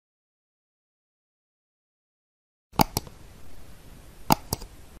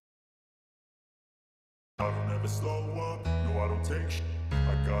never slow up, no I don't take shit.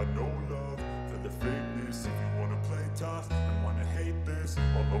 I got no love for the fakeness. If you wanna play tough and wanna hate this,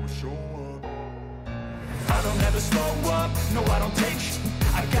 I'll always show up. I don't ever slow up, no I don't take shit.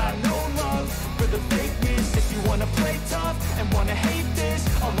 I got no love for the fakeness. If you wanna play tough and wanna hate this,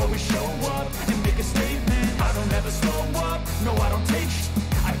 I'll always show up and make a statement. I don't ever slow up, no I don't take shit.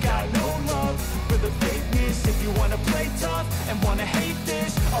 I got no love for the fakeness. If you wanna play tough and wanna hate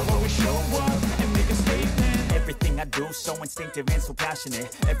this, I'll always show up and make a statement. Everything I do so instinctive and so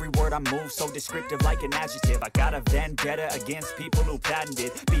passionate. Every word I move so descriptive like an adjective. I got a vendetta against people who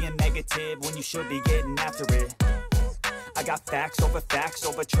patented being negative when you should be getting after it. I got facts over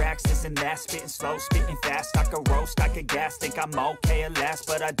tracks, this and that. Spitting slow, spitting fast, I could roast, I could gas. Think I'm okay at last,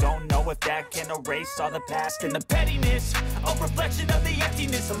 but I don't know if that can erase all the past. And the pettiness, a reflection of the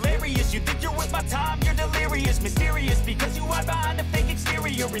emptiness. Hilarious, you think you're with my time, you're delirious. Mysterious, because you hide behind a fake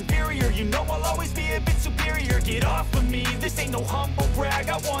exterior. Inferior, you know I'll always be a bit superior. Get off of me, this ain't no humble brag.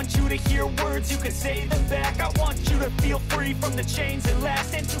 I want you to hear words, you can say them back. I want you to feel free from the chains that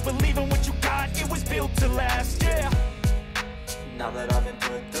last, and to believe in what you got, it was built to last, yeah. Now that I've been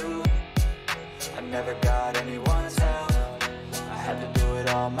put through, I never got anyone's help. I had to do it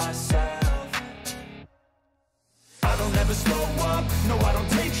all myself. I don't ever slow up, no I don't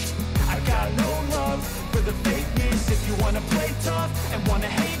take shit. I got no love for the fakeness. If you wanna play tough and wanna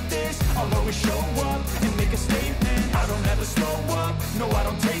hate this, I'll always show up and make a statement. I don't ever slow up, no I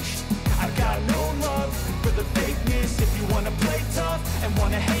don't take shit. I got no love for the fakeness. If you wanna play tough and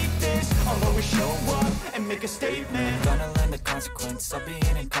wanna hate this, I'll always show up and make a statement. Gonna learn the consequence of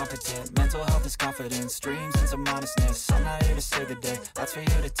being incompetent. Mental health is confidence, dreams and some honestness. I'm not here to save the day, that's for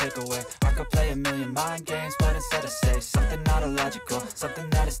you to take away. I could play a million mind games, but instead I say something not illogical, something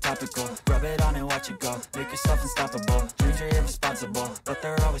that is topical. Rub it on and watch it go, make yourself unstoppable. Dreams are irresponsible, but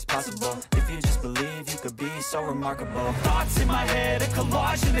they're always possible. If you just believe, you could be so remarkable. Thoughts in my head, a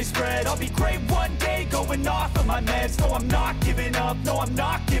collage and they spread. I'll be great one day, going off of my meds. No, I'm not giving up, no, I'm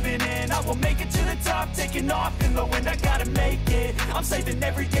not giving in. I will make it to the top, taking off in the wind. I gotta make it, I'm saving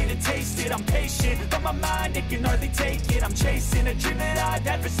every day to taste it. I'm patient, but my mind, it can hardly take it. I'm chasing a dream that I've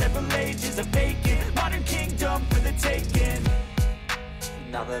had for several ages. A vacant, modern kingdom for the taking.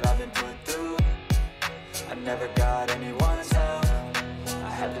 Now that I've been put through, I never got anyone's help. I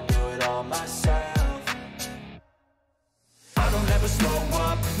had to do it all myself. I don't ever slow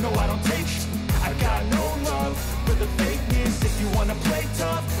up, no I don't take shit. I got no love for the fakeness. If you wanna play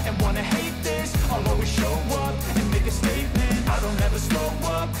tough and wanna hate this, I'll always show up and make a statement. I don't ever slow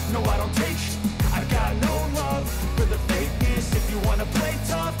up, no I don't take shit. I got no love for the fakeness. If you wanna play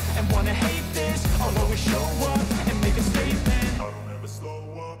tough and wanna hate this, I'll always show up and make a statement. I don't ever slow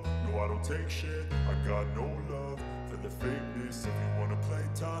up, no I don't take shit. I got no love for the fakeness. If you wanna play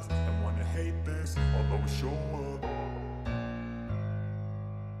tough and wanna hate this, I'll always show up.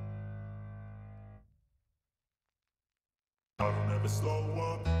 I don't ever slow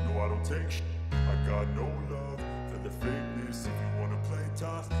up, no I don't take shit. I got no love for the fakeness. If you wanna play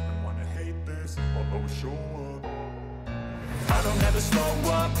tough and wanna hate this, I'll always show up. I don't ever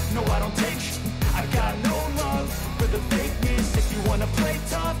slow up, no I don't take shit. I got no love for the fakeness. If you wanna play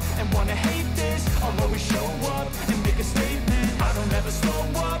tough and wanna hate this, I'll always show up and make a statement. I don't ever slow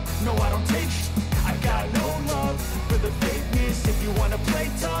up, no I don't take shit. I got no love for the fakeness. If you wanna play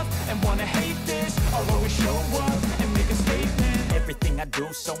tough and wanna hate this, I'll always show up and make a statement. Everything I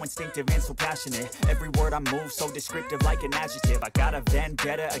do so instinctive and so passionate. Every word I move so descriptive like an adjective. I got a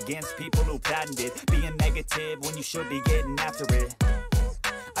vendetta against people who patented being negative when you should be getting after it.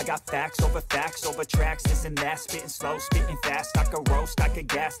 I got facts over tracks, this and that. Spitting slow, spitting fast, I could roast, I could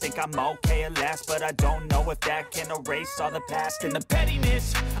gas. Think I'm okay at last, but I don't know if that can erase all the past. And the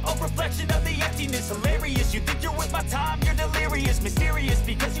pettiness, a reflection of the emptiness. Hilarious, you think you're with my time, you're delirious. Mysterious,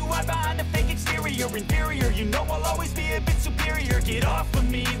 because you hide behind a fake exterior. Inferior, you know I'll always be a bit superior. Get off of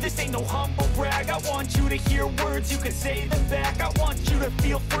me, this ain't no humble brag. I want you to hear words, you can say them back. I want you to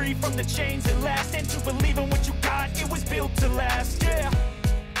feel free from the chains that last, and to believe in what you got, it was built to last, yeah.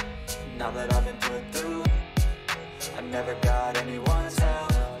 Now that I've been put through, I never got anyone's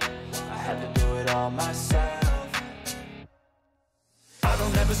help. I had to do it all myself. I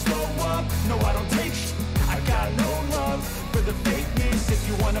don't ever slow up, no I don't take shit. I got no love for the fakeness. If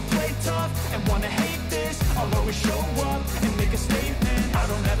you wanna play tough and wanna hate this, I'll always show up and make a statement. I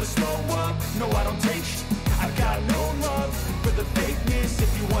don't ever slow up, no I don't take shit. I got no love for the fakeness.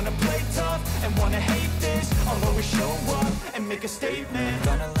 If you wanna play tough and wanna hate this, I'll always show up and make a statement. I'm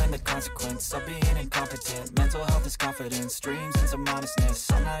gonna learn the consequence of being incompetent. Mental health is confidence, dreams and some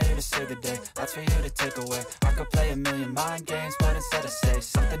honestness. I'm not here to save the day, that's for you to take away. I could play a million mind games, but instead I say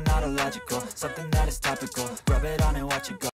something not illogical, something that is topical. Rub it on and watch it go.